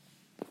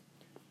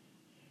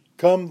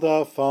Come,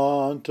 thou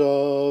fount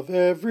of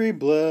every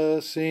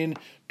blessing,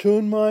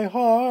 tune my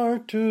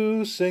heart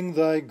to sing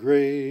thy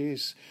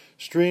grace.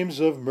 Streams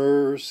of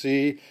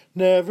mercy,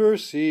 never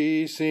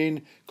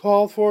ceasing,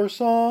 call for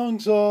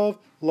songs of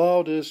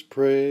loudest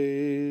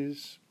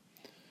praise.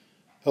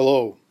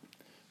 Hello,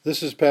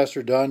 this is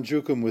Pastor Don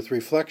Jukum with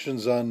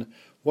reflections on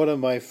one of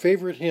my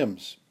favorite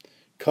hymns,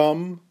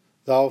 Come,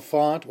 thou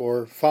fount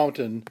or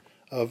fountain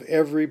of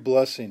every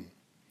blessing.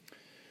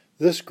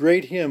 This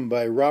great hymn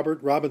by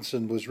Robert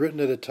Robinson was written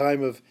at a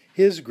time of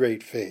his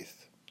great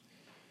faith.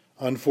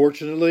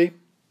 Unfortunately,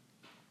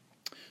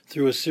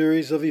 through a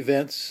series of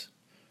events,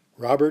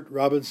 Robert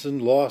Robinson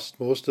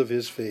lost most of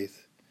his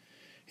faith.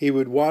 He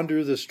would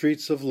wander the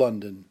streets of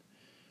London.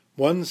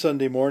 One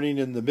Sunday morning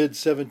in the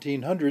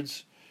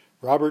mid-1700s,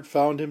 Robert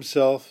found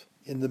himself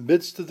in the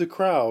midst of the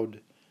crowd,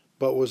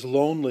 but was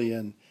lonely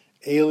and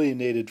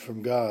alienated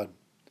from God.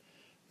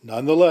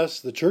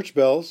 Nonetheless, the church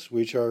bells,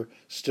 which are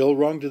still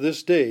rung to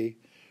this day,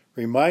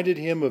 reminded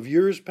him of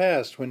years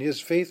past when his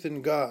faith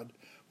in God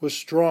was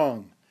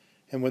strong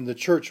and when the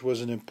church was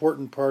an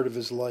important part of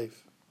his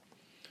life.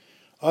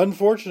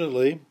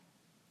 Unfortunately,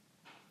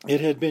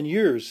 it had been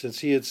years since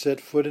he had set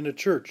foot in a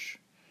church.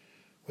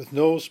 With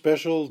no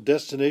special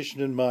destination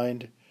in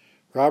mind,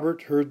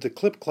 Robert heard the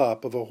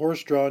clip-clop of a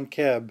horse-drawn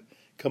cab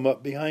come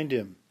up behind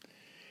him.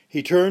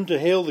 He turned to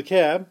hail the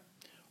cab,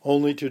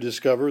 only to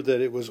discover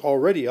that it was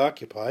already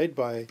occupied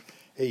by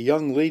a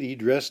young lady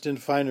dressed in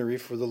finery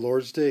for the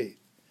Lord's Day.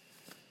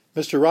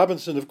 Mr.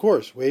 Robinson, of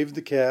course, waved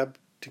the cab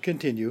to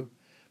continue,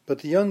 but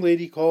the young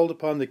lady called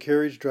upon the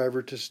carriage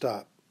driver to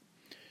stop.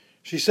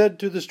 She said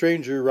to the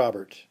stranger,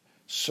 Robert,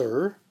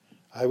 "Sir,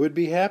 I would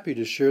be happy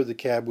to share the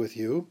cab with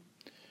you."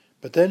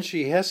 But then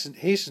she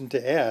hastened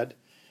to add,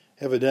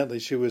 evidently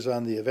she was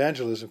on the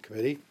evangelism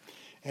committee,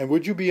 "And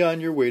would you be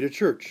on your way to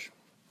church?"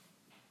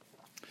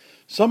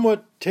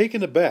 Somewhat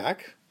taken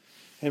aback,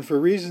 and for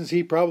reasons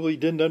he probably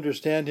didn't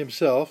understand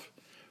himself,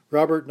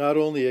 Robert not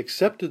only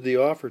accepted the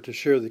offer to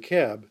share the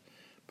cab,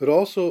 but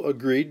also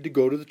agreed to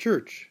go to the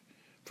church,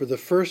 for the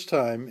first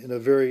time in a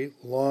very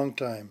long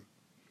time.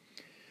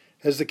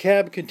 As the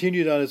cab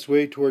continued on its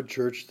way toward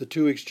church, the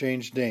two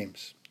exchanged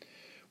names.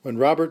 When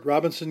Robert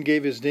Robinson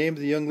gave his name,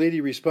 the young lady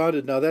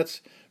responded, "Now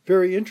that's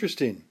very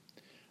interesting.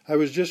 I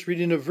was just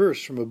reading a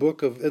verse from a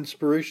book of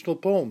inspirational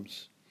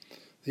poems.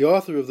 The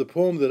author of the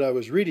poem that I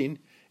was reading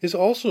is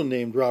also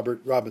named Robert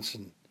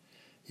Robinson.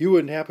 You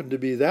wouldn't happen to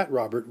be that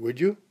Robert, would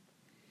you?"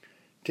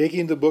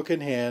 Taking the book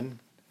in hand,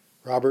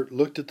 Robert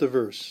looked at the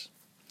verse.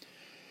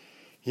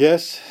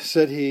 "Yes,"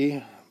 said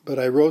he, "but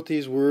I wrote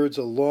these words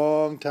a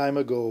long time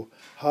ago.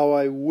 How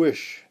I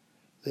wish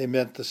they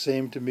meant the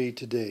same to me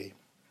today.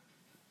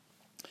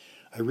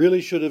 I really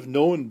should have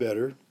known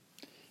better,"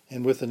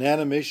 and with an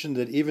animation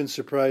that even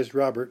surprised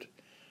Robert,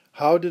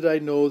 "how did I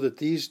know that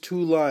these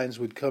two lines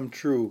would come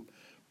true?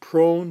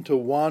 Prone to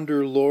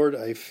wander, Lord,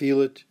 I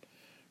feel it,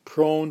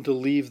 prone to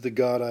leave the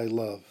God I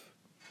love."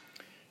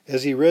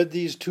 As he read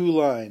these two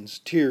lines,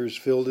 tears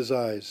filled his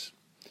eyes.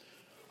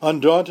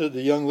 Undaunted,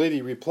 the young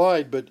lady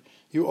replied, "But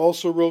you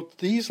also wrote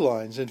these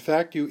lines. In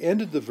fact, you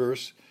ended the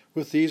verse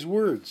with these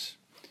words,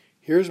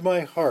 'Here's my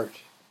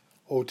heart,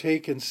 O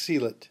take and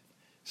seal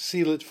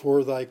it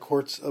for thy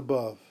courts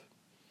above.'"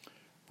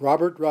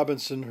 Robert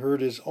Robinson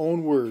heard his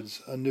own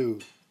words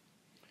anew.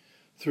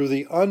 Through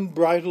the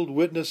unbridled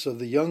witness of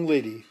the young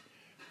lady,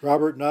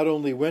 Robert not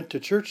only went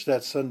to church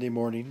that Sunday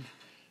morning,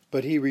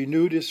 but he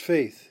renewed his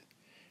faith.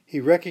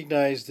 He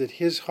recognized that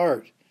his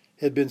heart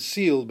had been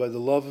sealed by the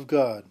love of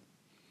God,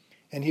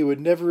 and he would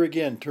never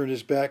again turn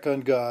his back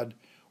on God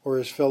or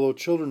his fellow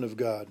children of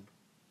God.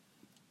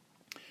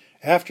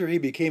 After he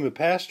became a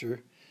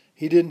pastor,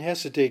 he didn't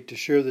hesitate to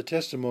share the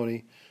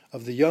testimony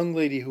of the young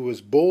lady who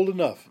was bold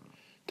enough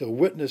to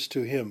witness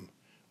to him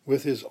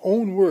with his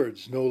own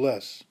words, no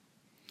less.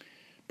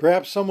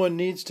 Perhaps someone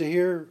needs to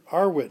hear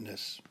our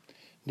witness,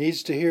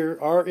 needs to hear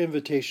our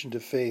invitation to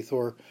faith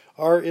or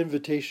our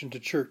invitation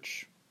to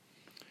church.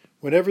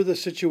 Whenever the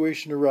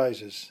situation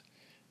arises,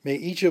 may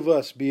each of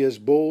us be as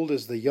bold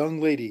as the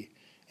young lady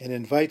and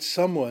invite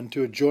someone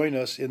to join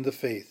us in the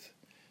faith.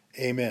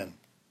 Amen.